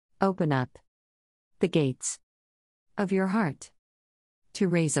Open up the gates of your heart to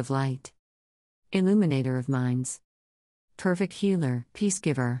rays of light. Illuminator of minds. Perfect healer, peace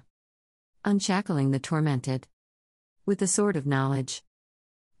giver. Unshackling the tormented. With the sword of knowledge.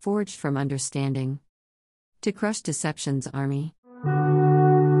 Forged from understanding. To crush deception's army.